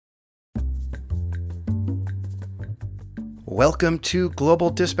Welcome to Global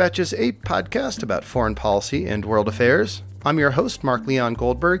Dispatches, a podcast about foreign policy and world affairs. I'm your host, Mark Leon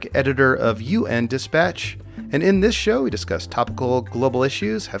Goldberg, editor of UN Dispatch. And in this show, we discuss topical global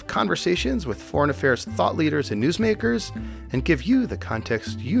issues, have conversations with foreign affairs thought leaders and newsmakers, and give you the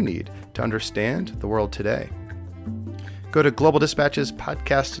context you need to understand the world today. Go to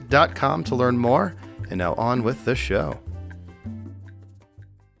globaldispatchespodcast.com to learn more. And now on with the show.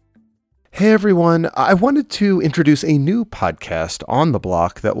 Hey everyone, I wanted to introduce a new podcast on the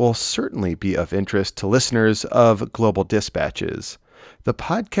block that will certainly be of interest to listeners of Global Dispatches. The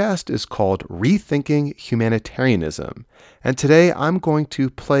podcast is called Rethinking Humanitarianism, and today I'm going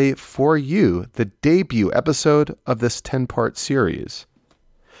to play for you the debut episode of this 10-part series.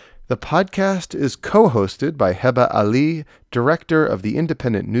 The podcast is co-hosted by Heba Ali, director of the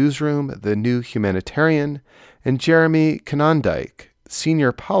independent newsroom The New Humanitarian, and Jeremy Konyndyk,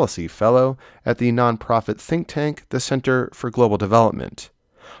 Senior Policy Fellow at the nonprofit think tank, the Center for Global Development.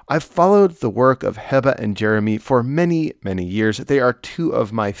 I've followed the work of Heba and Jeremy for many, many years. They are two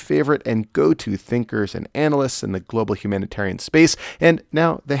of my favorite and go-to thinkers and analysts in the global humanitarian space, and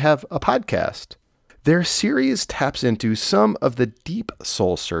now they have a podcast. Their series taps into some of the deep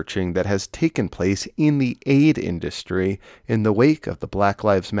soul-searching that has taken place in the aid industry in the wake of the Black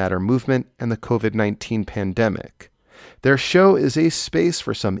Lives Matter movement and the COVID-19 pandemic. Their show is a space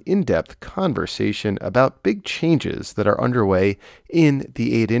for some in-depth conversation about big changes that are underway in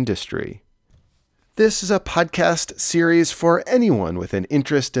the aid industry. This is a podcast series for anyone with an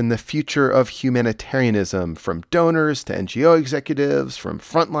interest in the future of humanitarianism, from donors to NGO executives, from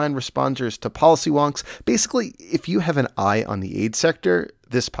frontline responders to policy wonks. Basically, if you have an eye on the aid sector,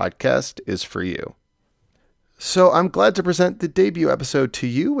 this podcast is for you. So I'm glad to present the debut episode to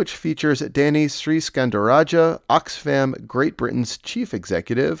you, which features Danny Sriskandarajah, Oxfam Great Britain's chief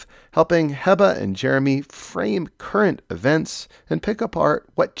executive, helping Heba and Jeremy frame current events and pick apart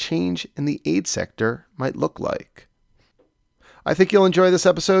what change in the aid sector might look like. I think you'll enjoy this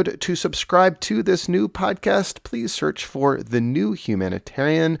episode. To subscribe to this new podcast, please search for The New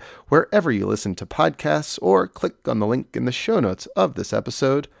Humanitarian wherever you listen to podcasts, or click on the link in the show notes of this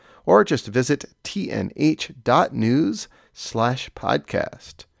episode, or just visit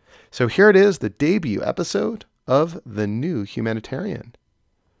tnh.news/podcast. So here it is, the debut episode of The New Humanitarian.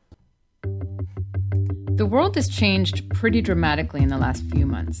 The world has changed pretty dramatically in the last few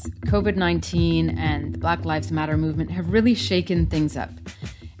months. COVID-19 and the Black Lives Matter movement have really shaken things up.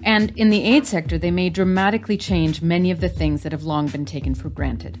 And in the aid sector, they may dramatically change many of the things that have long been taken for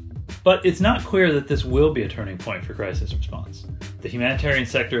granted. But it's not clear that this will be a turning point for crisis response. The humanitarian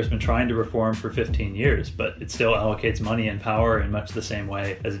sector has been trying to reform for 15 years, but it still allocates money and power in much the same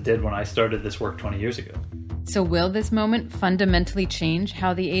way as it did when I started this work 20 years ago. So will this moment fundamentally change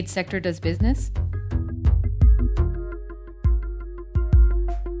how the aid sector does business?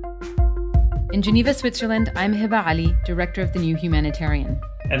 In Geneva, Switzerland, I'm Heba Ali, director of The New Humanitarian.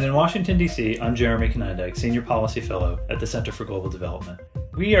 And in Washington, D.C., I'm Jeremy Konyndyk, Senior Policy Fellow at the Center for Global Development.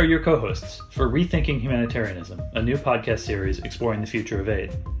 We are your co-hosts for Rethinking Humanitarianism, a new podcast series exploring the future of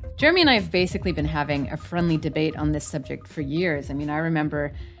aid. Jeremy and I have basically been having a friendly debate on this subject for years. I mean, I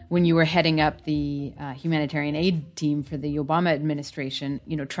remember when you were heading up the humanitarian aid team for the Obama administration,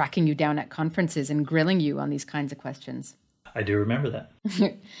 tracking you down at conferences and grilling you on these kinds of questions. I do remember that.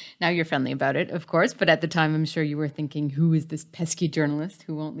 Now you're friendly about it, of course, but at the time I'm sure you were thinking, who is this pesky journalist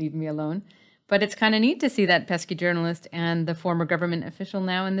who won't leave me alone? But it's kind of neat to see that pesky journalist and the former government official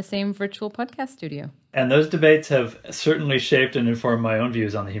now in the same virtual podcast studio. And those debates have certainly shaped and informed my own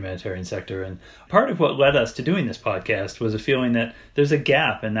views on the humanitarian sector. And part of what led us to doing this podcast was a feeling that there's a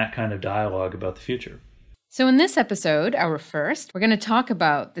gap in that kind of dialogue about the future. So in this episode, our first, we're going to talk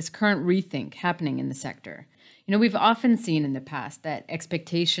about this current rethink happening in the sector. We've often seen in the past that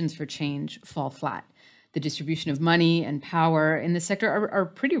expectations for change fall flat. The distribution of money and power in the sector are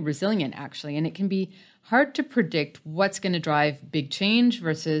pretty resilient, actually, and it can be hard to predict what's going to drive big change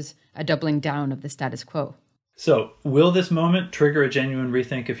versus a doubling down of the status quo. So, will this moment trigger a genuine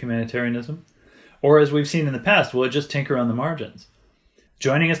rethink of humanitarianism? Or, as we've seen in the past, will it just tinker on the margins?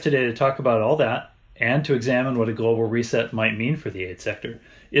 Joining us today to talk about all that, and to examine what a global reset might mean for the aid sector,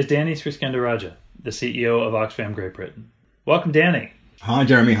 is Danny Sriskandarajah, the CEO of Oxfam Great Britain. Welcome, Danny. Hi,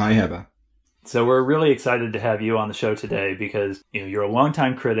 Jeremy. Hi, Heba. So we're really excited to have you on the show today because you're a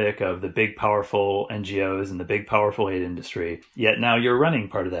longtime critic of the big, powerful NGOs and the big, powerful aid industry, yet now you're running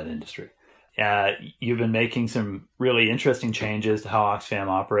part of that industry. You've been making some really interesting changes to how Oxfam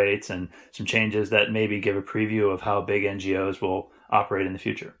operates and some changes that maybe give a preview of how big NGOs will operate in the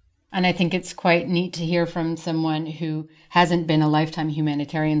future. And I think it's quite neat to hear from someone who hasn't been a lifetime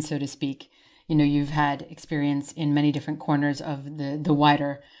humanitarian, so to speak. you've had experience in many different corners of the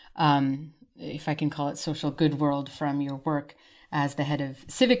wider, if I can call it, social good world from your work as the head of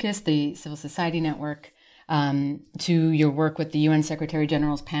Civicus, the civil society network, to your work with the UN Secretary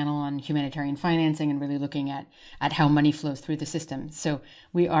General's panel on humanitarian financing and really looking at how money flows through the system. So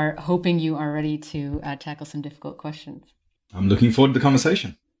we are hoping you are ready to tackle some difficult questions. I'm looking forward to the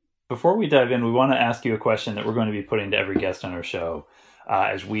conversation. Before we dive in, we want to ask you a question that we're going to be putting to every guest on our show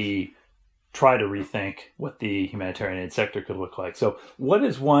as we try to rethink what the humanitarian aid sector could look like. So what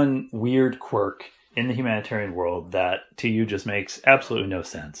is one weird quirk in the humanitarian world that to you just makes absolutely no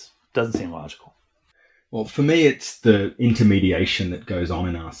sense? Doesn't seem logical. Well, for me, it's the intermediation that goes on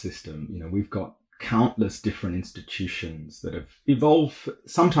in our system. We've got countless different institutions that have evolved,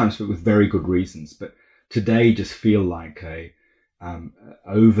 sometimes with very good reasons, but today just feel like a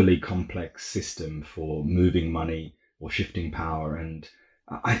overly complex system for moving money or shifting power. And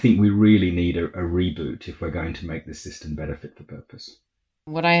I think we really need a reboot if we're going to make this system better fit for purpose.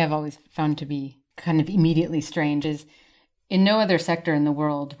 What I have always found to be kind of immediately strange is in no other sector in the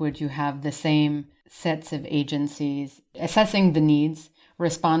world would you have the same sets of agencies assessing the needs,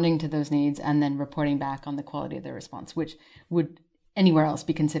 responding to those needs, and then reporting back on the quality of their response, which would anywhere else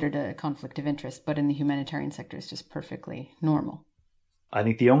be considered a conflict of interest, but in the humanitarian sector is just perfectly normal. I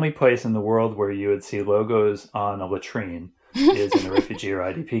think the only place in the world where you would see logos on a latrine is in a refugee or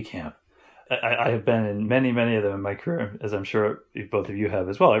IDP camp. I have been in many, many of them in my career, as I'm sure both of you have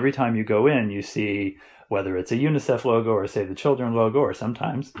as well. Every time you go in, you see whether it's a UNICEF logo or Save the Children logo, or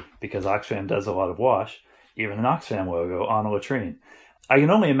sometimes, because Oxfam does a lot of WASH, even an Oxfam logo on a latrine. I can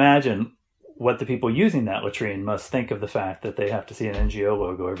only imagine what the people using that latrine must think of the fact that they have to see an NGO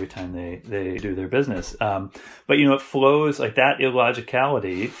logo every time they do their business. But, it flows, like that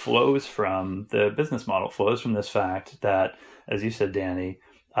illogicality flows from the business model, flows from this fact that, as you said, Danny,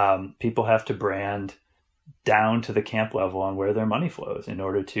 people have to brand down to the camp level on where their money flows in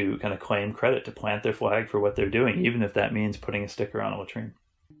order to kind of claim credit, to plant their flag for what they're doing, even if that means putting a sticker on a latrine.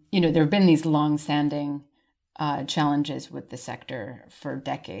 There have been these long-standing challenges with the sector for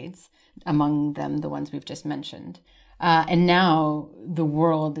decades, among them the ones we've just mentioned. And now the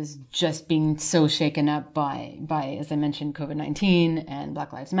world is just being so shaken up by, as I mentioned, COVID-19 and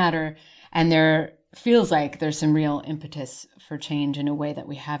Black Lives Matter. And there feels like there's some real impetus for change in a way that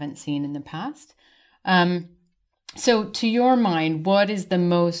we haven't seen in the past. So to your mind, what is the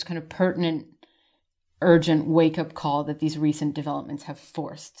most kind of pertinent, urgent wake-up call that these recent developments have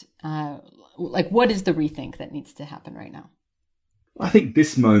forced? What is the rethink that needs to happen right now? I think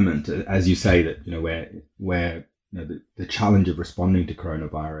this moment, as you say, that where the challenge of responding to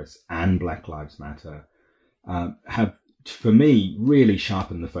coronavirus and Black Lives Matter have, for me, really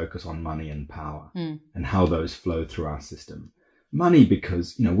sharpened the focus on money and power and how those flow through our system. Money,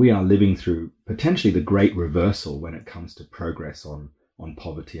 because we are living through potentially the great reversal when it comes to progress on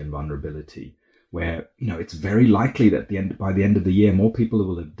poverty and vulnerability, where it's very likely that by the end of the year, more people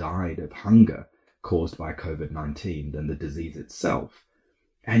will have died of hunger caused by COVID-19 than the disease itself.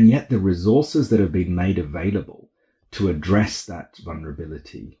 And yet the resources that have been made available to address that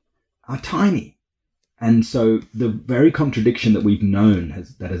vulnerability are tiny. And so the very contradiction that we've known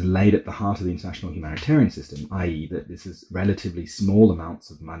that has laid at the heart of the international humanitarian system, i.e. that this is relatively small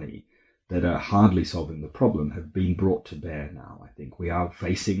amounts of money that are hardly solving the problem, have been brought to bear now. I think we are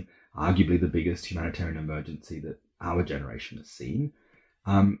facing arguably the biggest humanitarian emergency that our generation has seen.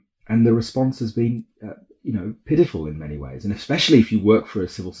 And the response has been, pitiful in many ways. And especially if you work for a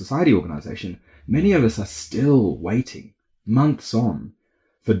civil society organization, many of us are still waiting months on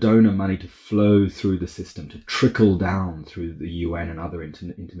for donor money to flow through the system, to trickle down through the UN and other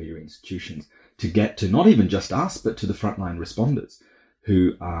intermediary institutions, to get to not even just us, but to the frontline responders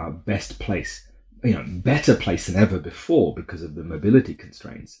who are better placed than ever before because of the mobility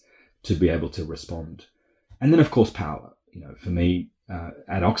constraints to be able to respond. And then, of course, power. For me,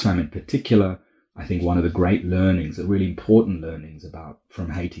 at Oxfam in particular, I think one of the great learnings, the really important learnings from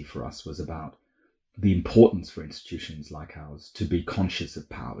Haiti for us, was about the importance for institutions like ours to be conscious of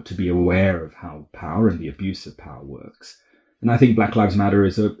power, to be aware of how power and the abuse of power works. And I think Black Lives Matter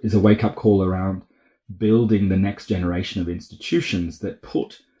is a wake-up call around building the next generation of institutions that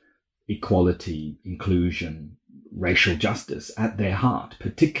put equality, inclusion, racial justice at their heart,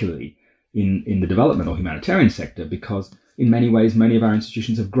 particularly in the development or humanitarian sector, because in many ways, many of our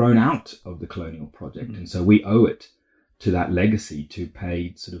institutions have grown out of the colonial project. And so we owe it to that legacy to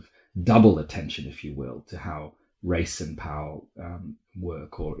pay sort of double attention, if you will, to how race and power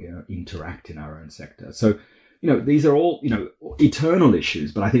work or interact in our own sector. So, these are all, eternal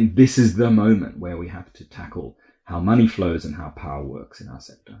issues, but I think this is the moment where we have to tackle how money flows and how power works in our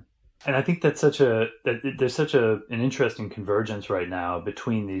sector. And I think there's such an interesting convergence right now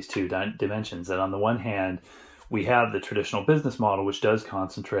between these two dimensions. That on the one hand, we have the traditional business model, which does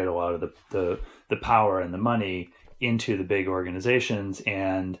concentrate a lot of the power and the money into the big organizations,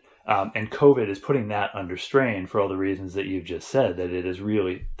 and COVID is putting that under strain for all the reasons that you've just said.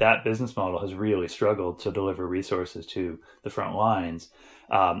 That business model has really struggled to deliver resources to the front lines.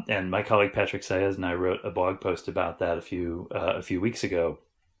 And my colleague Patrick Saez and I wrote a blog post about that a few weeks ago.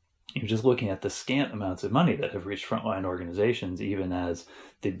 You're just looking at the scant amounts of money that have reached frontline organizations, even as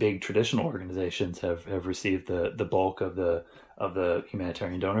the big traditional organizations have received the bulk of the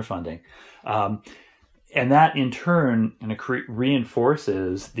humanitarian donor funding. And that in turn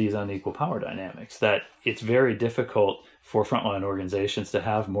reinforces these unequal power dynamics, that it's very difficult for frontline organizations to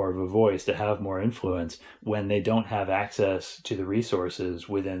have more of a voice, to have more influence when they don't have access to the resources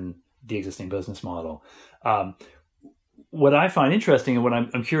within the existing business model. What I find interesting, and what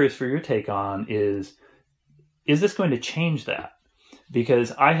I'm curious for your take on, is this going to change that?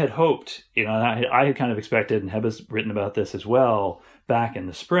 Because I had hoped, I had kind of expected, and Heba's written about this as well back in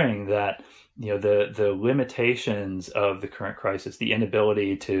the spring, that the limitations of the current crisis, the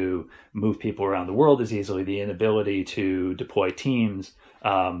inability to move people around the world as easily, the inability to deploy teams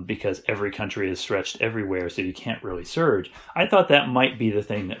because every country is stretched everywhere, so you can't really surge. I thought that might be the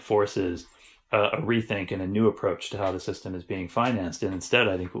thing that forces a rethink and a new approach to how the system is being financed. And instead,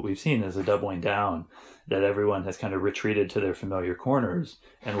 I think what we've seen is a doubling down, that everyone has kind of retreated to their familiar corners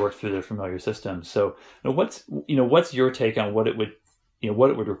and worked through their familiar systems. So what's your take on what it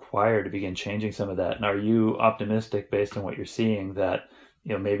would require to begin changing some of that? And are you optimistic, based on what you're seeing, that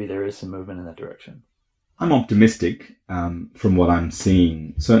maybe there is some movement in that direction? I'm optimistic from what I'm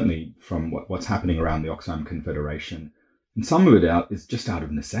seeing, certainly from what's happening around the Oxfam Confederation. And some of it is just out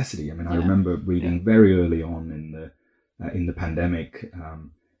of necessity. I mean, I remember reading very early on in the pandemic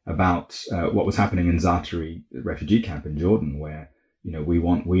about what was happening in Zaatari refugee camp in Jordan, where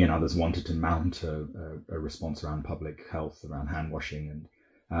we and others wanted to mount a response around public health, around hand washing,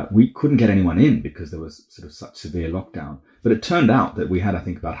 and we couldn't get anyone in because there was sort of such severe lockdown. But it turned out that we had, I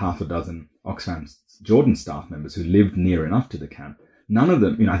think, about half a dozen Oxfam Jordan staff members who lived near enough to the camp. None of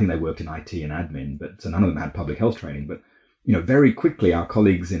them, I think they worked in IT and admin, but so none of them had public health training. But very quickly, our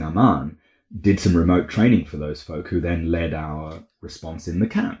colleagues in Amman did some remote training for those folk, who then led our response in the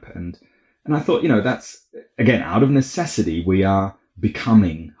camp. And I thought, that's, again, out of necessity, we are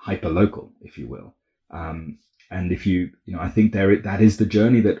becoming hyper-local, if you will. And if I think that is the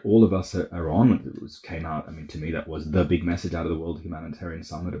journey that all of us are on. It came out, to me, that was the big message out of the World Humanitarian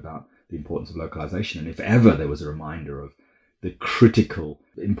Summit about the importance of localization. And if ever there was a reminder of the critical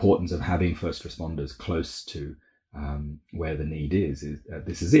importance of having first responders close to where the need is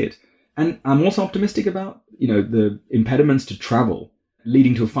this is it. And I'm also optimistic about, the impediments to travel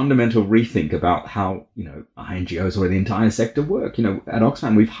leading to a fundamental rethink about how, INGOs or the entire sector work. At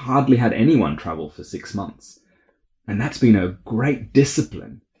Oxfam, we've hardly had anyone travel for 6 months. And that's been a great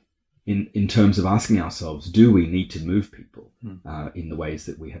discipline in terms of asking ourselves, do we need to move people in the ways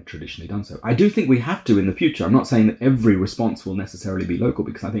that we have traditionally done so? I do think we have to in the future. I'm not saying that every response will necessarily be local,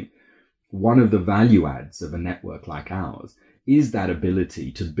 because I think one of the value adds of a network like ours is that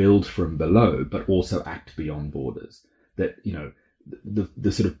ability to build from below, but also act beyond borders. That,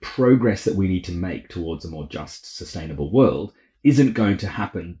 the sort of progress that we need to make towards a more just, sustainable world isn't going to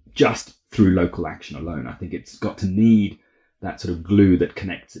happen just through local action alone. I think it's got to need that sort of glue that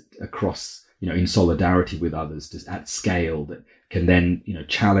connects it across, in solidarity with others, just at scale, that can then,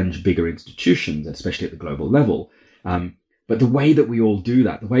 challenge bigger institutions, especially at the global level. But the way that we all do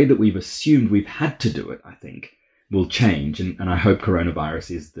that, the way that we've assumed we've had to do it, I think, will change. And I hope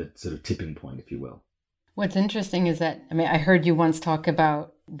coronavirus is the sort of tipping point, if you will. What's interesting is that, I heard you once talk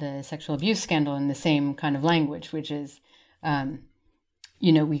about the sexual abuse scandal in the same kind of language, which is,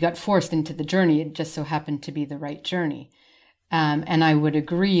 we got forced into the journey. It just so happened to be the right journey. And I would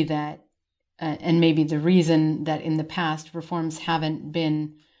agree that, and maybe the reason that in the past reforms haven't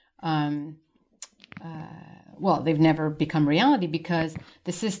been, they've never become reality, because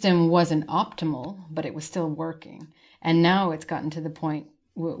the system wasn't optimal, but it was still working. And now it's gotten to the point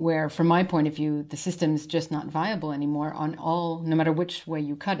where, from my point of view, the system's just not viable anymore no matter which way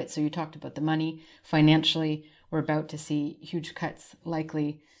you cut it. So you talked about the money. Financially, we're about to see huge cuts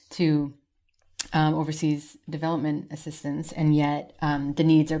likely to overseas development assistance, and yet the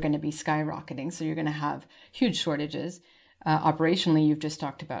needs are going to be skyrocketing. So you're going to have huge shortages. Operationally, you've just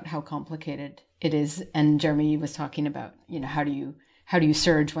talked about how complicated it is, and Jeremy was talking about, how do you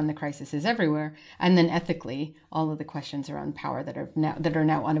surge when the crisis is everywhere, and then ethically, all of the questions around power that are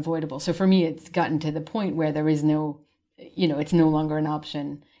now unavoidable. So for me, it's gotten to the point where there is no, it's no longer an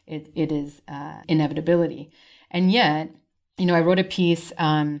option. it is inevitability. And yet, I wrote a piece,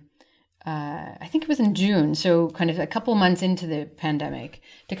 I think it was in June, so kind of a couple months into the pandemic,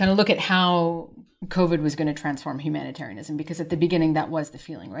 to kind of look at how COVID was going to transform humanitarianism, because at the beginning that was the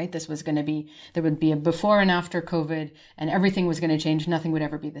feeling, right? This was going to be, there would be a before and after COVID, and everything was going to change. Nothing would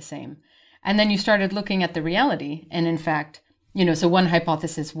ever be the same. And then you started looking at the reality. And in fact, so one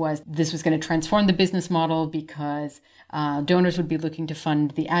hypothesis was this was going to transform the business model because donors would be looking to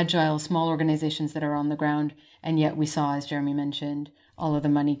fund the agile, small organizations that are on the ground. And yet we saw, as Jeremy mentioned, all of the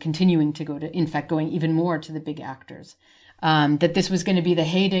money continuing to go to, in fact, going even more to the big actors. That this was going to be the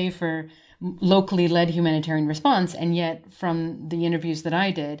heyday for locally led humanitarian response. And yet from the interviews that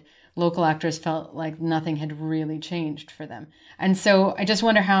I did, local actors felt like nothing had really changed for them. And so I just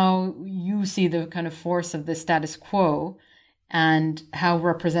wonder how you see the kind of force of the status quo and how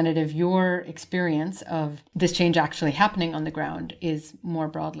representative your experience of this change actually happening on the ground is more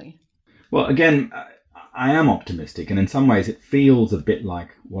broadly. Well, again, I am optimistic, and in some ways it feels a bit like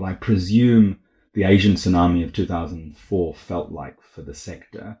what I presume the Asian tsunami of 2004 felt like for the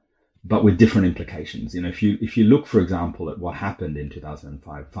sector, but with different implications. If you look, for example, at what happened in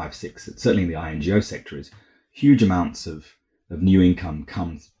 2005, 6, certainly in the INGO sector, is huge amounts of new income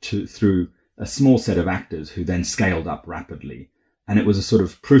comes through a small set of actors who then scaled up rapidly. And it was a sort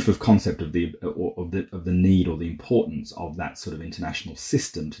of proof of concept of the need or the importance of that sort of international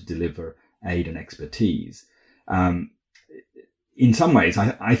system to deliver aid and expertise. In some ways,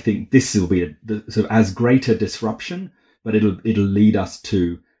 I think this will be sort of as great a disruption, but it'll lead us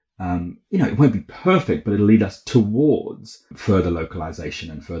to, it won't be perfect, but it'll lead us towards further localization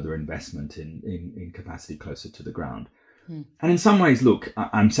and further investment in capacity closer to the ground. And in some ways, look,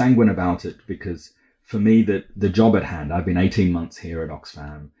 I'm sanguine about it because for me, the job at hand, I've been 18 months here at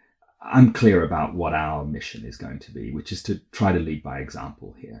Oxfam. I'm clear about what our mission is going to be, which is to try to lead by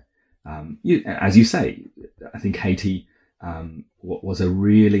example here. As you say, I think Haiti was a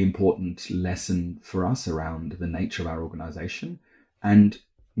really important lesson for us around the nature of our organization. And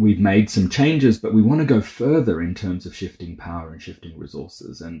we've made some changes, but we want to go further in terms of shifting power and shifting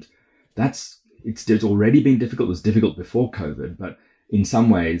resources. And it's already been difficult. It was difficult before COVID, but in some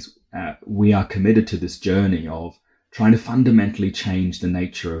ways, we are committed to this journey of trying to fundamentally change the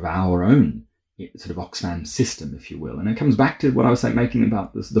nature of our own sort of Oxfam system, if you will. And it comes back to what I was making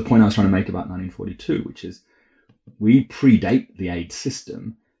about this, the point I was trying to make about 1942, which is we predate the aid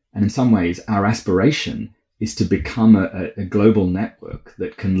system. And in some ways, our aspiration is to become a global network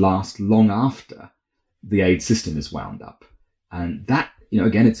that can last long after the aid system is wound up. And that,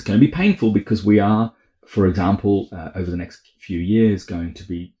 again, it's going to be painful because we are, for example, over the next few years, going to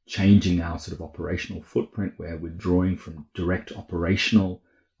be changing our sort of operational footprint. We're withdrawing from direct operational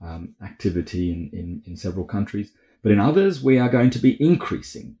activity in several countries. But in others, we are going to be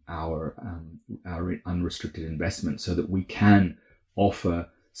increasing our unrestricted investment so that we can offer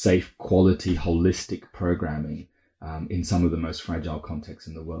safe, quality, holistic programming in some of the most fragile contexts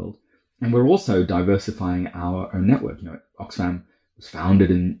in the world. And we're also diversifying our own network. Oxfam was founded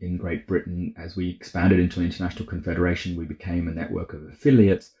in Great Britain. As we expanded into an international confederation, we became a network of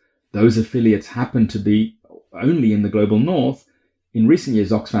affiliates. Those affiliates happen to be only in the global north. In recent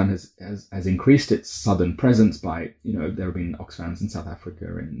years, Oxfam has increased its southern presence by, there have been Oxfams in South Africa,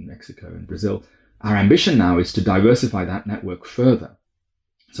 in Mexico, and Brazil. Our ambition now is to diversify that network further.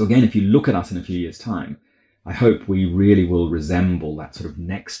 So again, if you look at us in a few years' time, I hope we really will resemble that sort of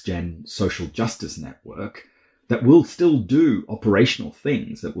next-gen social justice network that will still do operational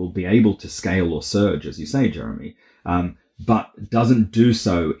things, that will be able to scale or surge, as you say, Jeremy, but doesn't do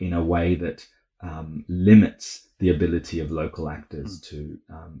so in a way that limits the ability of local actors to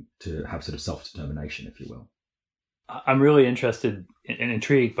have sort of self-determination, if you will. I'm really interested and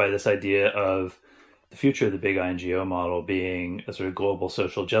intrigued by this idea of the future of the big INGO model being a sort of global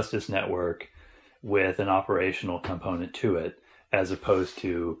social justice network with an operational component to it, as opposed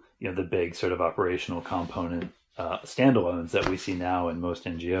to the big sort of operational component standalones that we see now in most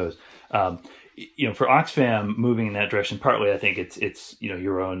NGOs. For Oxfam moving in that direction, partly I think it's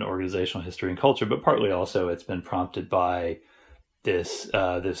your own organizational history and culture, but partly also it's been prompted by this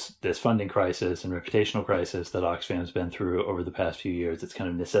funding crisis and reputational crisis that Oxfam's been through over the past few years. It's kind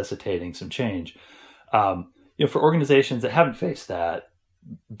of necessitating some change. For organizations that haven't faced that,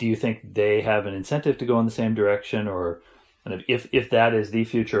 do you think they have an incentive to go in the same direction, or kind of if that is the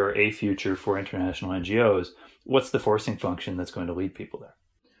future or a future for international NGOs, what's the forcing function that's going to lead people there?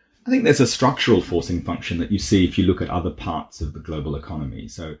 I think there's a structural forcing function that you see if you look at other parts of the global economy.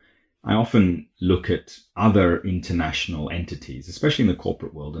 So I often look at other international entities, especially in the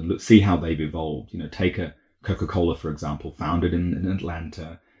corporate world, and see how they've evolved. Take a Coca-Cola, for example, founded in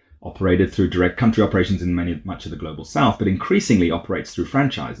Atlanta, operated through direct country operations in much of the global south, but increasingly operates through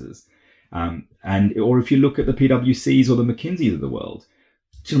franchises. Or if you look at the PwCs or the McKinseys of the world,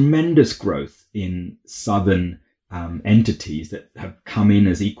 tremendous growth in southern entities that have come in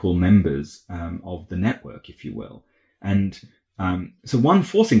as equal members of the network, if you will. And so one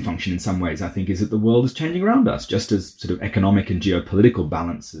forcing function in some ways, I think, is that the world is changing around us, just as sort of economic and geopolitical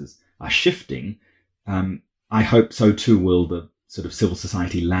balances are shifting. I hope so too will the sort of civil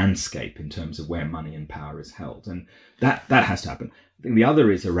society landscape in terms of where money and power is held. And that has to happen. I think the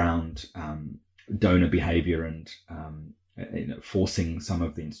other is around donor behavior and forcing some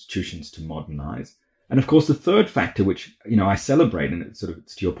of the institutions to modernize. And of course, the third factor, which I celebrate, and it's to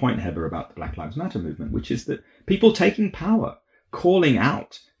your point, Heber, about the Black Lives Matter movement, which is that people taking power, calling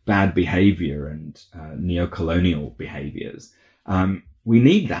out bad behavior and neo-colonial behaviors. We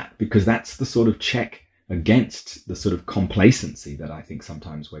need that because that's the sort of check against the sort of complacency that I think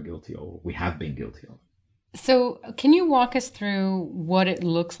sometimes we're guilty of, or we have been guilty of. So can you walk us through what it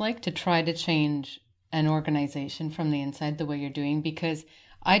looks like to try to change an organization from the inside the way you're doing? Because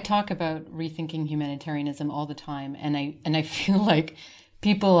I talk about rethinking humanitarianism all the time, and I feel like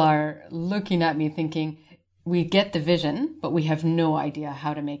people are looking at me thinking, we get the vision, but we have no idea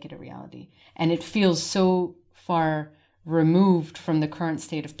how to make it a reality. And it feels so far removed from the current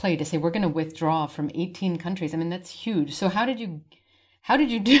state of play to say we're going to withdraw from 18 countries. I mean, that's huge. So how did you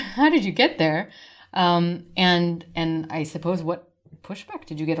get there? And I suppose what pushback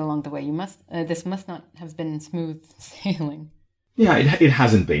did you get along the way? This must not have been smooth sailing. Yeah, it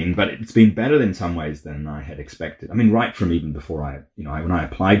hasn't been, but it's been better in some ways than I had expected. I mean, right from even before when I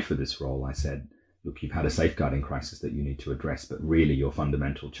applied for this role, I said, look, you've had a safeguarding crisis that you need to address, but really your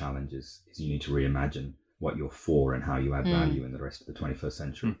fundamental challenge is you need to reimagine what you're for and how you add value in the rest of the 21st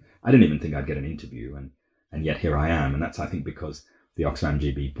century. I didn't even think I'd get an interview, and yet here I am. And that's, I think, because the Oxfam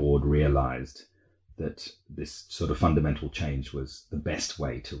GB board realized that this sort of fundamental change was the best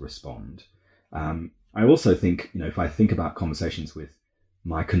way to respond. I also think, if I think about conversations with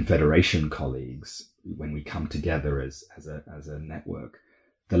my Confederation colleagues, when we come together as a network,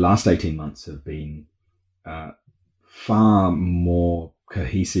 the last 18 months have been far more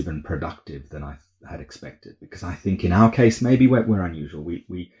cohesive and productive than I had expected, because I think in our case, maybe we're unusual.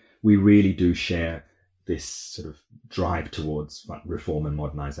 We really do share this sort of drive towards reform and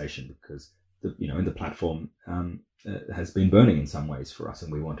modernization, because the platform has been burning in some ways for us,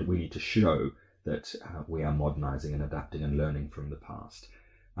 and we need to show that we are modernizing and adapting and learning from the past.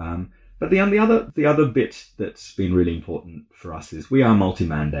 But the other bit that's been really important for us is we are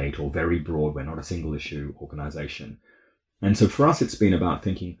multi-mandate, or very broad. We're not a single issue organization. And so for us, it's been about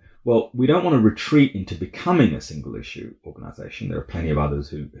thinking, well, we don't want to retreat into becoming a single issue organization. There are plenty of others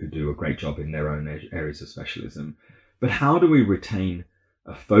who do a great job in their own areas of specialism. But how do we retain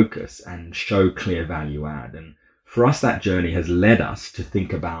a focus and show clear value add? And for us, that journey has led us to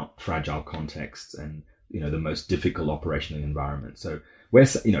think about fragile contexts and, the most difficult operational environment. So we're,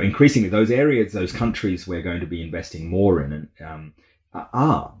 increasingly those areas, those countries we're going to be investing more in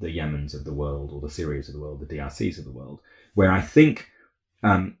are the Yemens of the world, or the Syrias of the world, the DRCs of the world, where I think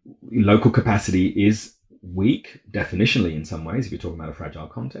local capacity is weak, definitionally in some ways, if you're talking about a fragile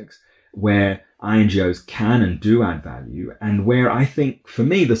context, where INGOs can and do add value, and where I think, for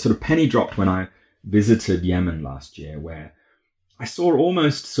me, the sort of penny dropped when I visited Yemen last year, where I saw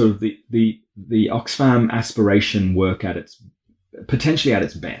almost sort of the Oxfam aspiration work potentially at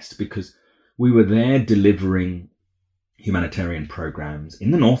its best, because we were there delivering humanitarian programs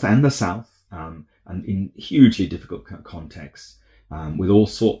in the north and the south, and in hugely difficult contexts, with all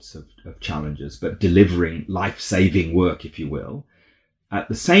sorts of challenges, but delivering life-saving work, if you will. At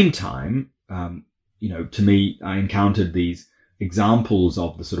the same time, to me, I encountered these examples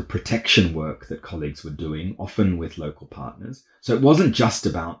of the sort of protection work that colleagues were doing, often with local partners. So it wasn't just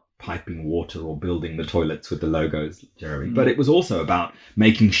about piping water or building the toilets with the logos, Jeremy, but it was also about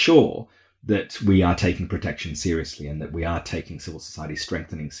making sure that we are taking protection seriously and that we are taking civil society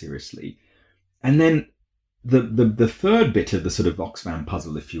strengthening seriously. And then the third bit of the sort of Oxfam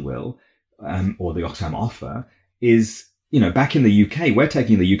puzzle, if you will, or the Oxfam offer is, back in the UK, we're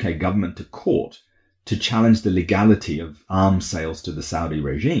taking the UK government to court to challenge the legality of arms sales to the Saudi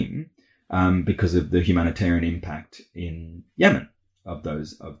regime, because of the humanitarian impact in Yemen of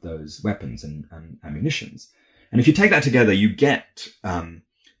those weapons and ammunitions. And if you take that together, you get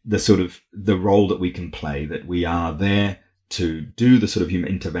the role that we can play, that we are there to do the sort of human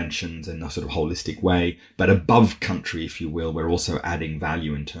interventions in a sort of holistic way, but above country, if you will, we're also adding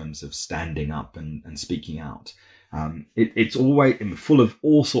value in terms of standing up and speaking out. It's always full of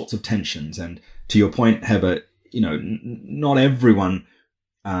all sorts of tensions. And to your point, Heber, not everyone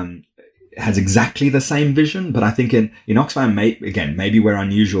has exactly the same vision, but I think in Oxfam, maybe we're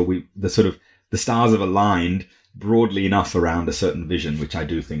unusual. The stars have aligned broadly enough around a certain vision, which I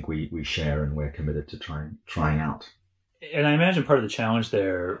do think we share and we're committed to trying out. And I imagine part of the challenge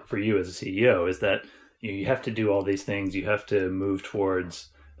there for you as a CEO is that you have to do all these things. You have to move towards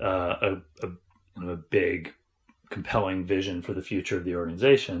a big, compelling vision for the future of the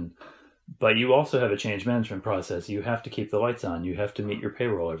organization. But you also have a change management process. You have to keep the lights on. You have to meet your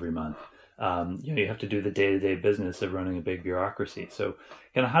payroll every month. You have to do the day-to-day business of running a big bureaucracy. So,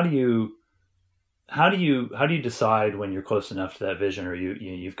 how do you decide when you're close enough to that vision, or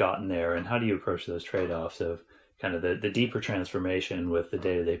you've gotten there, and how do you approach those trade-offs of kind of the deeper transformation with the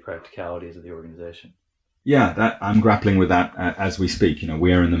day-to-day practicalities of the organization? Yeah, that I'm grappling with that as we speak.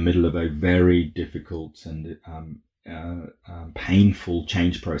 We are in the middle of a very difficult and painful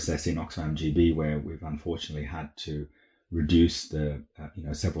change process in Oxfam GB, where we've unfortunately had to reduce the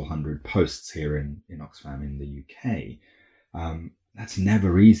several hundred posts here in Oxfam in the UK. That's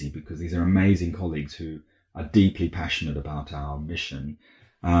never easy because these are amazing colleagues who are deeply passionate about our mission.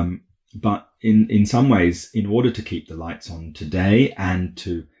 But in some ways, in order to keep the lights on today and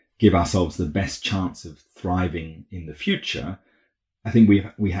to give ourselves the best chance of thriving in the future, I think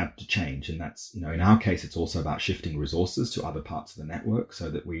we have to change. And that's, in our case, it's also about shifting resources to other parts of the network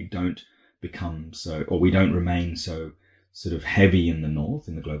so that we don't remain so sort of heavy in the north,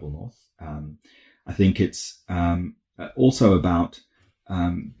 in the global north. I think it's also about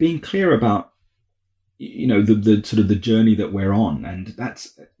being clear about the sort of the journey that we're on, and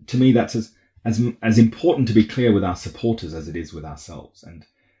that's, to me, that's as important to be clear with our supporters as it is with ourselves. And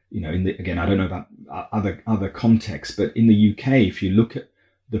again, I don't know about other contexts, but in the UK, if you look at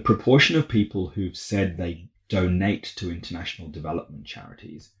the proportion of people who've said they donate to international development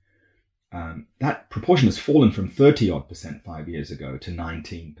charities, that proportion has fallen from 30-odd% 5 years ago to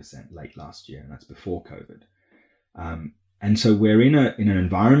 19% late last year, and that's before COVID. And so we're in an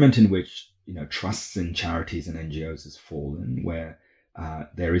environment in which trusts in charities and NGOs has fallen, where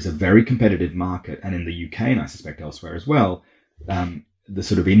there is a very competitive market, and in the UK, and I suspect elsewhere as well, the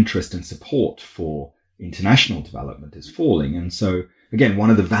sort of interest and support for international development is falling. And so, again, one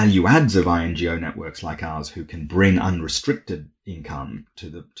of the value adds of INGO networks like ours, who can bring unrestricted income to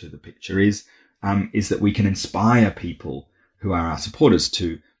the picture, is that we can inspire people who are our supporters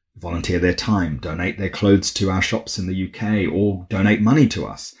to volunteer their time, donate their clothes to our shops in the UK, or donate money to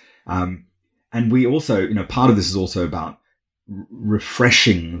us. And we also, part of this is also about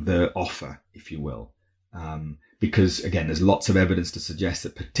refreshing the offer, if you will. Because, again, there's lots of evidence to suggest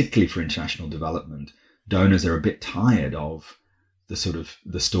that, particularly for international development, donors are a bit tired of the sort of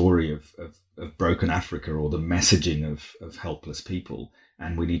the story of broken Africa, or the messaging of helpless people.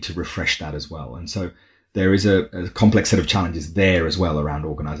 And we need to refresh that as well. And so there is a complex set of challenges there as well around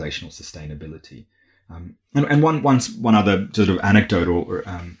organizational sustainability. And one other sort of anecdote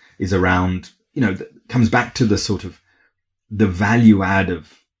is around, comes back to the sort of the value add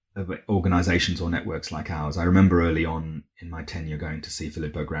of organizations or networks like ours. I remember early on in my tenure going to see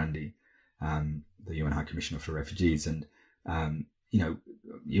Filippo Grandi, the UN High Commissioner for Refugees, and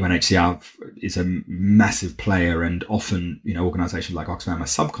UNHCR is a massive player, and often organizations like Oxfam are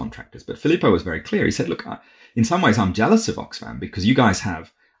subcontractors. But Filippo was very clear. He said, "Look, in some ways, I'm jealous of Oxfam because you guys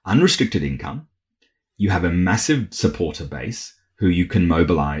have unrestricted income, you have a massive supporter base who you can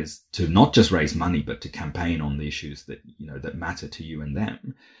mobilize to not just raise money, but to campaign on the issues that that matter to you and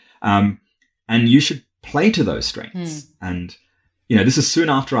them." And you should play to those strengths. And, this is soon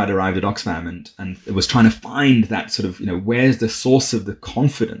after I'd arrived at Oxfam, and it was trying to find that sort of, where's the source of the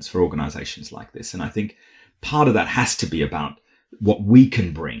confidence for organizations like this? And I think part of that has to be about what we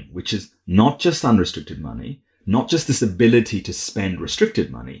can bring, which is not just unrestricted money, not just this ability to spend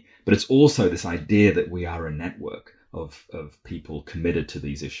restricted money, but it's also this idea that we are a network of people committed to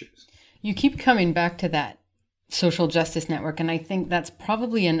these issues. You keep coming back to that social justice network, and I think that's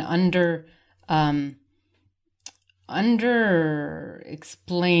probably an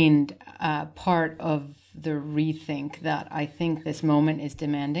under-explained part of the rethink that I think this moment is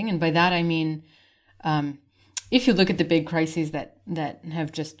demanding. And by that I mean, if you look at the big crises that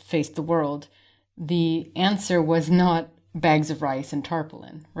have just faced the world, the answer was not bags of rice and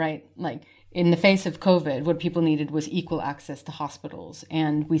tarpaulin, right? Like, in the face of COVID, what people needed was equal access to hospitals.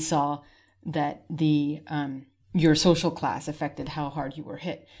 And we saw that your social class affected how hard you were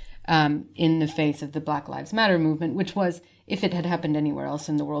hit in the face of the Black Lives Matter movement, which was, if it had happened anywhere else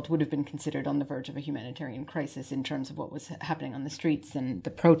in the world, would have been considered on the verge of a humanitarian crisis in terms of what was happening on the streets and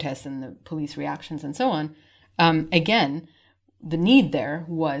the protests and the police reactions and so on. Again, the need there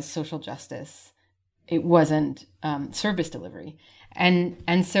was social justice. It wasn't service delivery.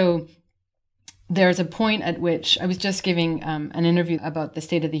 And so there's a point at which I was just giving an interview about the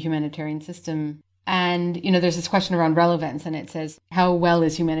state of the humanitarian system. And, there's this question around relevance, and it says, how well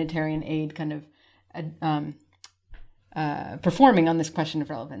is humanitarian aid kind of performing on this question of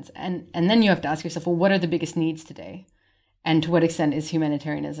relevance? And then you have to ask yourself, well, what are the biggest needs today? And to what extent is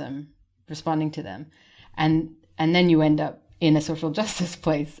humanitarianism responding to them? And then you end up in a social justice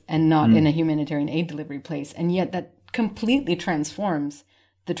place and not in a humanitarian aid delivery place. And yet that completely transforms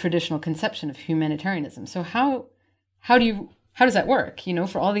the traditional conception of humanitarianism. So how does that work?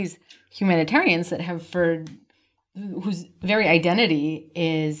 For all these humanitarians that whose very identity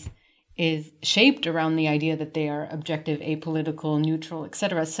is shaped around the idea that they are objective, apolitical, neutral,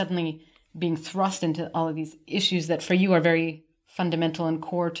 etc., suddenly being thrust into all of these issues that for you are very fundamental and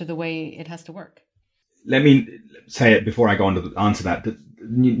core to the way it has to work. Let me say it before I go on to answer that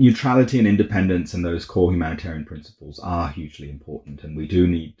neutrality and independence and those core humanitarian principles are hugely important. And we do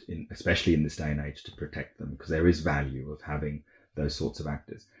need, especially in this day and age, to protect them, because there is value of having those sorts of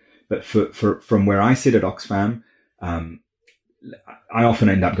actors. But from where I sit at Oxfam, I often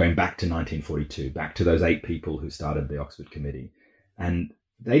end up going back to 1942, back to those 8 people who started the Oxford Committee. And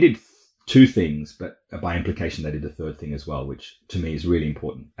they did 2 things, but by implication, they did a 3rd thing as well, which to me is really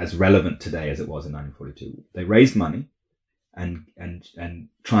important, as relevant today as it was in 1942. They raised money and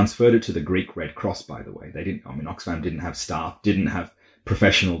transferred it to the Greek Red Cross, by the way. Oxfam didn't have staff, didn't have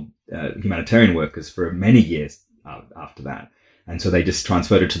professional humanitarian workers for many years after that. And so they just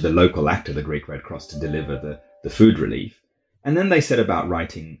transferred it to the local actor, the Greek Red Cross, to deliver the food relief. And then they set about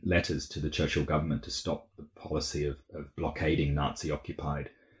writing letters to the Churchill government to stop the policy of blockading Nazi-occupied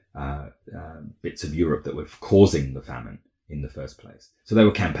bits of Europe that were causing the famine in the first place. So they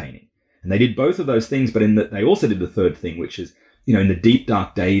were campaigning. And they did both of those things, but they also did the 3rd thing, which is, in the deep,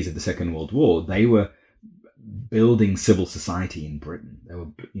 dark days of the Second World War, they were building civil society in Britain. They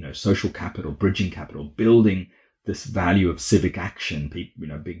were, social capital, bridging capital, building this value of civic action,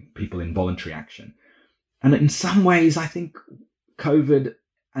 people in voluntary action. And in some ways, I think COVID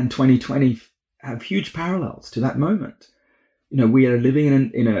and 2020 have huge parallels to that moment. We are living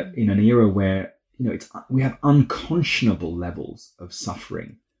in an era where, we have unconscionable levels of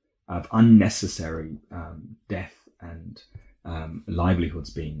suffering, of unnecessary death and livelihoods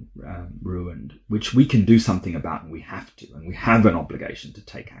being ruined, which we can do something about, and we have to, and we have an obligation to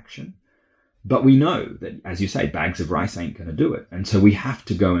take action. But we know that, as you say, bags of rice ain't going to do it. And so we have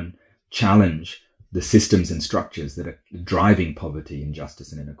to go and challenge the systems and structures that are driving poverty,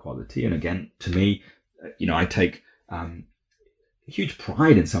 injustice, and inequality. And again, to me, I take huge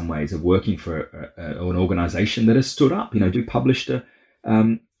pride in some ways of working for an organization that has stood up. We published a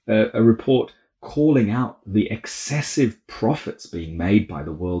report calling out the excessive profits being made by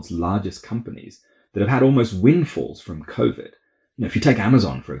the world's largest companies that have had almost windfalls from COVID. If you take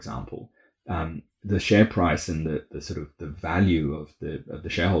Amazon, for example, the share price and the sort of the value of the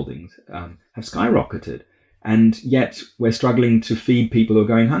shareholdings have skyrocketed, and yet we're struggling to feed people who are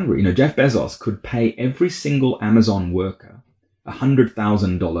going hungry. Jeff Bezos could pay every single Amazon worker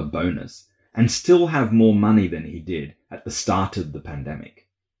 $100,000 bonus and still have more money than he did at the start of the pandemic.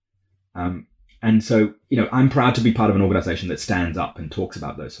 And so, I'm proud to be part of an organization that stands up and talks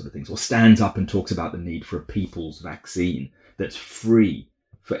about those sort of things, or stands up and talks about the need for a people's vaccine that's free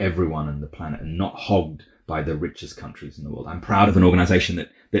for everyone on the planet and not hogged by the richest countries in the world. I'm proud of an organization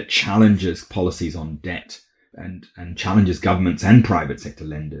that challenges policies on debt and challenges governments and private sector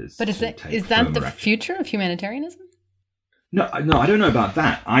lenders. But is that the future of humanitarianism? No, I don't know about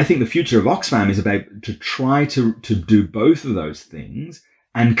that. I think the future of Oxfam is about to try to do both of those things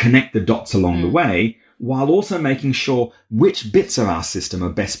and connect the dots along the way, while also making sure which bits of our system are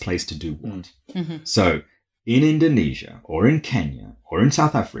best placed to do what. Mm-hmm. So in Indonesia or in Kenya or in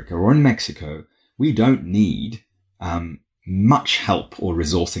South Africa or in Mexico, we don't need much help or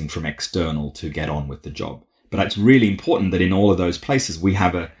resourcing from external to get on with the job. But it's really important that in all of those places, we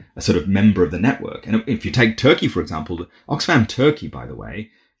have a sort of member of the network. And if you take Turkey, for example, Oxfam Turkey, by the way,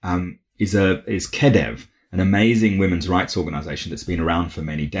 is KEDEV, an amazing women's rights organization that's been around for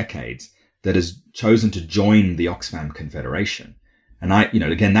many decades, that has chosen to join the Oxfam Confederation. And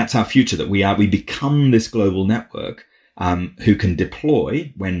again, that's our future, that we become this global network who can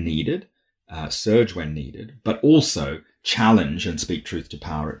deploy when needed, surge when needed, but also challenge and speak truth to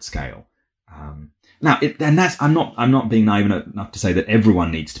power at scale. I'm not being naive enough to say that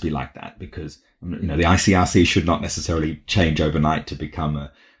everyone needs to be like that, because the ICRC should not necessarily change overnight to become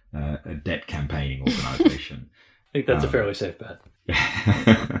a debt campaigning organization. I think that's a fairly safe bet.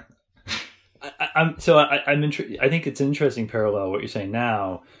 I think it's an interesting parallel what you're saying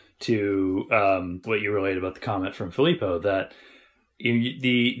now to what you relayed about the comment from Filippo, that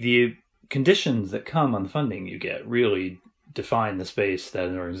the conditions that come on the funding you get really define the space that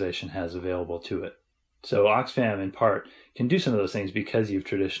an organization has available to it. So Oxfam, in part, can do some of those things because you've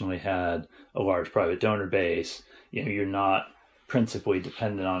traditionally had a large private donor base. You're not principally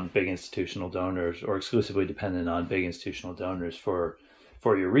dependent on big institutional donors or exclusively dependent on big institutional donors for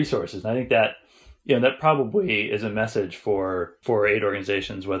your resources. And I think that that probably is a message for aid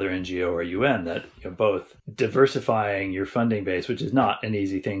organizations, whether NGO or UN, that both diversifying your funding base, which is not an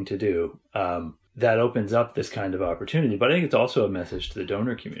easy thing to do, that opens up this kind of opportunity. But I think it's also a message to the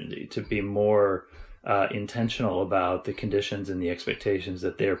donor community to be more intentional about the conditions and the expectations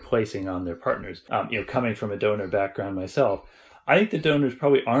that they're placing on their partners. Coming from a donor background myself, I think the donors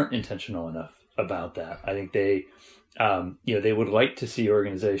probably aren't intentional enough about that. I think they would like to see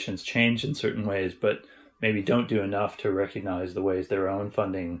organizations change in certain ways, but maybe don't do enough to recognize the ways their own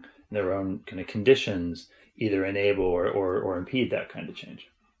funding, their own kind of conditions either enable or impede that kind of change.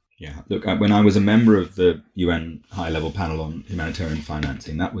 Yeah, look, when I was a member of the UN high-level panel on humanitarian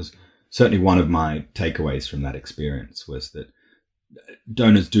financing, that was certainly one of my takeaways from that experience, was that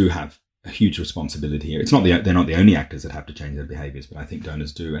donors do have a huge responsibility here. They're not the only actors that have to change their behaviors, but I think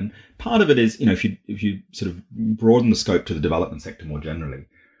donors do. And part of it is, if you sort of broaden the scope to the development sector more generally,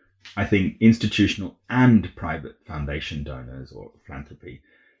 I think institutional and private foundation donors or philanthropy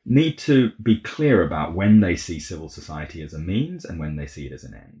need to be clear about when they see civil society as a means and when they see it as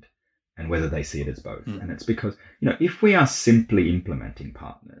an end, and whether they see it as both. And it's because, if we are simply implementing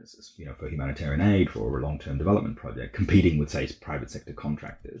partners, for humanitarian aid, for a long-term development project, competing with, say, private sector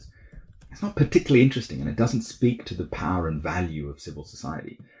contractors, it's not particularly interesting, and it doesn't speak to the power and value of civil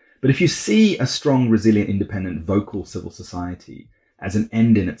society. But if you see a strong, resilient, independent, vocal civil society as an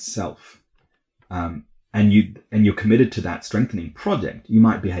end in itself, and you're committed to that strengthening project, you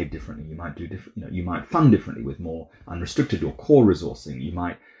might behave differently. You might do different. You might fund differently with more unrestricted or core resourcing. You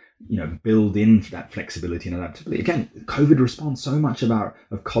might build in that flexibility and adaptability. Again, COVID response. So much of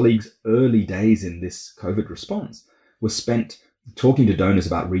colleagues' early days in this COVID response was spent talking to donors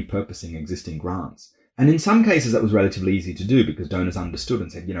about repurposing existing grants. And in some cases, that was relatively easy to do because donors understood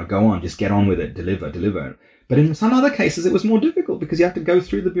and said, go on, just get on with it, deliver. But in some other cases, it was more difficult because you have to go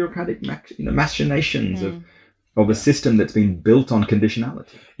through the bureaucratic machinations of a system that's been built on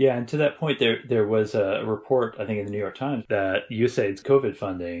conditionality. Yeah, and to that point, there was a report, I think, in the New York Times that USAID's COVID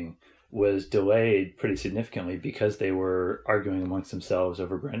funding was delayed pretty significantly because they were arguing amongst themselves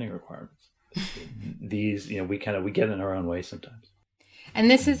over branding requirements. These, we get in our own way sometimes. And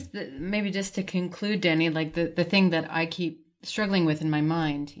this is maybe just to conclude, Danny, like the thing that I keep struggling with in my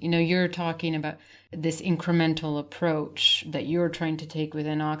mind. You're talking about this incremental approach that you're trying to take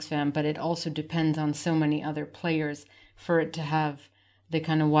within Oxfam, but it also depends on so many other players for it to have the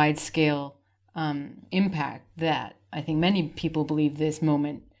kind of wide scale impact that I think many people believe this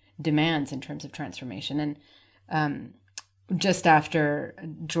moment demands in terms of transformation. And just after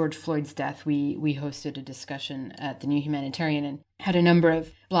George Floyd's death, we hosted a discussion at the New Humanitarian and had a number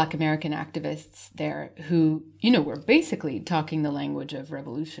of Black American activists there who, were basically talking the language of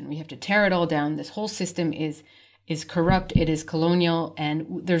revolution. We have to tear it all down. This whole system is corrupt. It is colonial,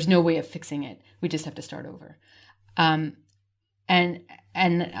 and there's no way of fixing it. We just have to start over. And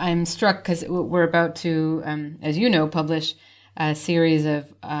I'm struck because we're about to, as you know, publish a series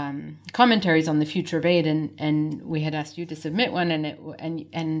of commentaries on the future of aid, and we had asked you to submit one,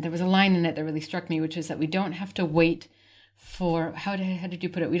 and there was a line in it that really struck me, which is that we don't have to wait for how did you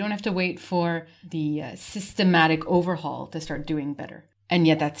put it? We don't have to wait for the systematic overhaul to start doing better, and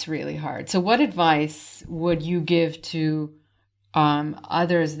yet that's really hard. So, what advice would you give to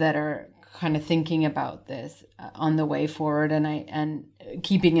others that are kind of thinking about this on the way forward, and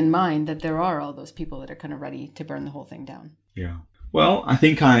keeping in mind that there are all those people that are kind of ready to burn the whole thing down? Yeah. Well, I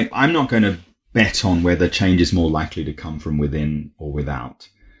think I'm not going to bet on whether change is more likely to come from within or without.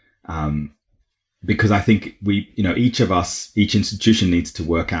 Because I think each institution needs to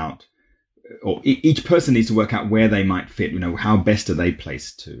work out, or each person needs to work out where they might fit, how best are they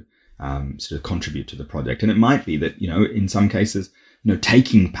placed to sort of contribute to the project. And it might be that, in some cases,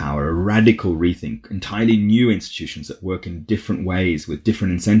 taking power, a radical rethink, entirely new institutions that work in different ways with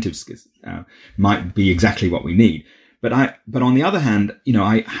different incentives might be exactly what we need. But on the other hand,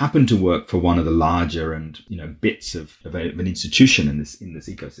 I happen to work for one of the larger and, bits of an institution in this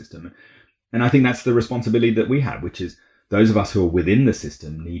ecosystem. And I think that's the responsibility that we have, which is those of us who are within the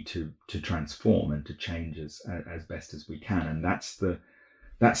system need to transform and to change as best as we can. And that's the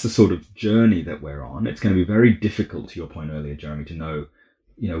sort of journey that we're on. It's going to be very difficult, to your point earlier, Jeremy, to know,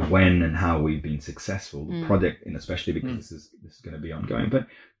 when and how we've been successful. The project, and especially because this is going to be ongoing, but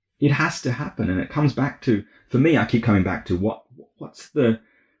it has to happen. And it comes back to, for me, I keep coming back to what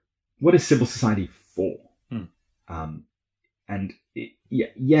what is civil society for?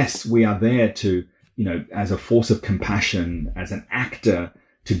 Yes, we are there to, as a force of compassion, as an actor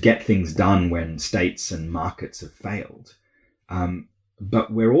to get things done when states and markets have failed.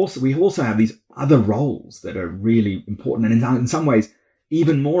 But we also have these other roles that are really important, and in some ways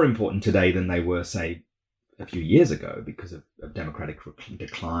even more important today than they were, say, a few years ago, because of democratic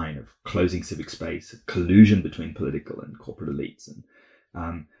decline, of closing civic space, of collusion between political and corporate elites,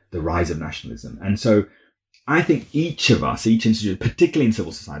 and the rise of nationalism. And so I think each of us, each institute, particularly in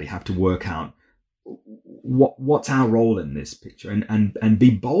civil society, have to work out what's our role in this picture, and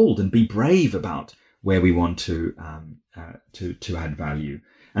be bold and be brave about where we want to add value.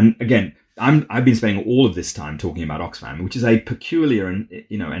 And again, I've been spending all of this time talking about Oxfam, which is a peculiar and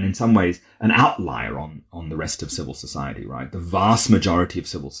in some ways an outlier on the rest of civil society, right? The vast majority of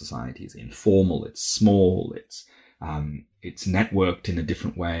civil society is informal, it's small, it's networked in a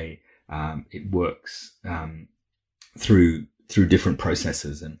different way. It works through different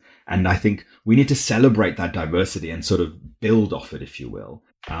processes, and I think we need to celebrate that diversity and sort of build off it, if you will.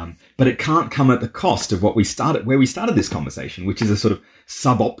 But it can't come at the cost of where we started this conversation, which is a sort of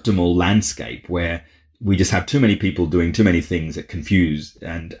suboptimal landscape where we just have too many people doing too many things that confuse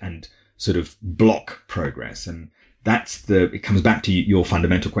and sort of block progress. And it comes back to your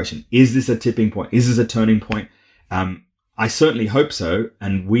fundamental question. Is this a tipping point? Is this a turning point? I certainly hope so.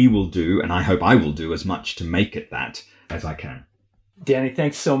 And we will do, and I hope I will do as much to make it that as I can. Danny,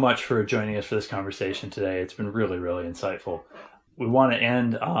 thanks so much for joining us for this conversation today. It's been really, really insightful. We want to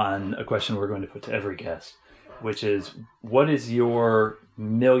end on a question we're going to put to every guest, which is, what is your $1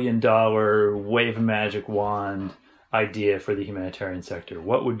 million wave a magic wand idea for the humanitarian sector?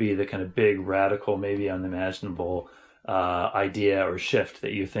 What would be the kind of big, radical, maybe unimaginable idea or shift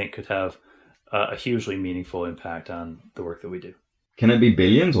that you think could have a hugely meaningful impact on the work that we do? Can it be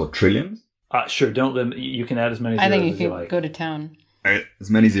billions or trillions? Sure. Don't limit. You can add as many zeros as you like. I think you can go to town. As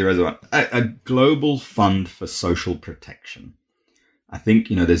many zeros as you want. A global fund for social protection. I think,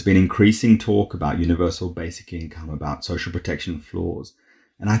 there's been increasing talk about universal basic income, about social protection floors.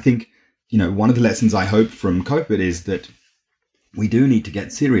 And I think, one of the lessons I hope from COVID is that we do need to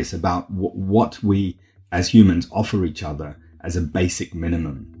get serious about what we as humans offer each other as a basic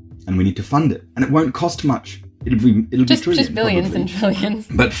minimum. And we need to fund it. And it won't cost much. It'll be trillions. Just billions probably. And trillions.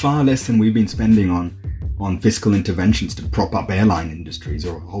 But far less than we've been spending on fiscal interventions to prop up airline industries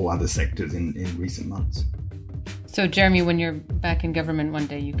or whole other sectors in recent months. So, Jeremy, when you're back in government one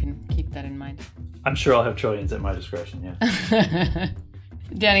day, you can keep that in mind. I'm sure I'll have trillions at my discretion, yeah.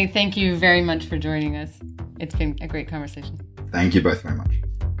 Danny, thank you very much for joining us. It's been a great conversation. Thank you both very much.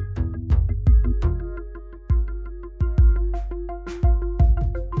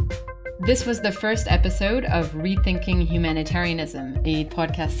 This was the first episode of Rethinking Humanitarianism, a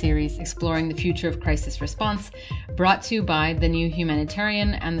podcast series exploring the future of crisis response, brought to you by The New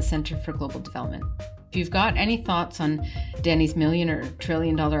Humanitarian and the Center for Global Development. If you've got any thoughts on Danny's $1 million or $1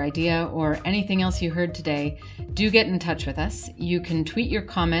 trillion idea or anything else you heard today, do get in touch with us. You can tweet your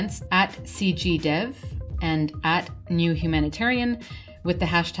comments at CGDev and at New Humanitarian with the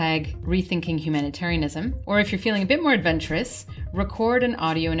hashtag Rethinking Humanitarianism. Or if you're feeling a bit more adventurous, record an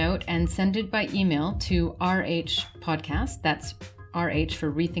audio note and send it by email to RH Podcast. That's RH for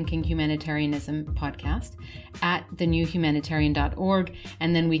Rethinking Humanitarianism Podcast at thenewhumanitarian.org,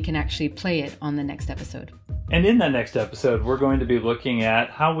 and then we can actually play it on the next episode. And in that next episode, we're going to be looking at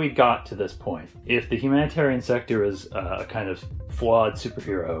how we got to this point. If the humanitarian sector is a kind of flawed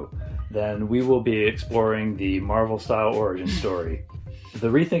superhero, then we will be exploring the Marvel-style origin story. The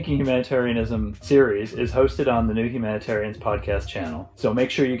Rethinking Humanitarianism series is hosted on the New Humanitarians podcast channel, so make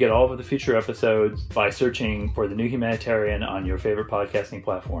sure you get all of the future episodes by searching for The New Humanitarian on your favorite podcasting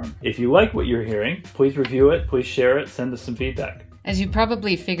platform. If you like what you're hearing, please review it, please share it, send us some feedback. As you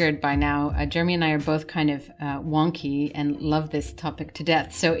probably figured by now, Jeremy and I are both kind of wonky and love this topic to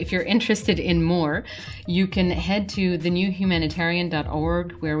death. So if you're interested in more, you can head to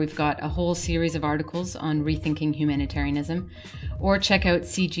thenewhumanitarian.org, where we've got a whole series of articles on rethinking humanitarianism, or check out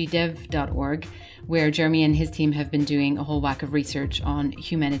cgdev.org, where Jeremy and his team have been doing a whole whack of research on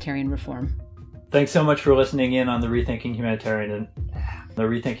humanitarian reform. Thanks so much for listening in on the Rethinking Humanitarianism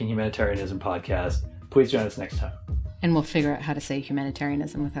podcast. Please join us next time. And we'll figure out how to say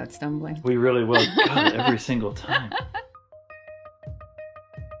humanitarianism without stumbling. We really will. God, every single time.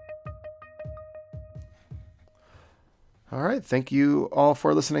 All right. Thank you all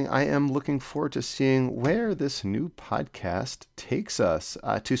for listening. I am looking forward to seeing where this new podcast takes us.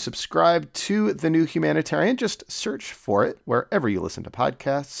 To subscribe to The New Humanitarian, just search for it wherever you listen to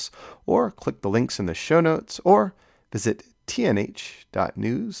podcasts, or click the links in the show notes, or visit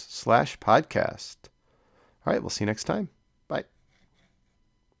tnh.news/podcast. All right, we'll see you next time.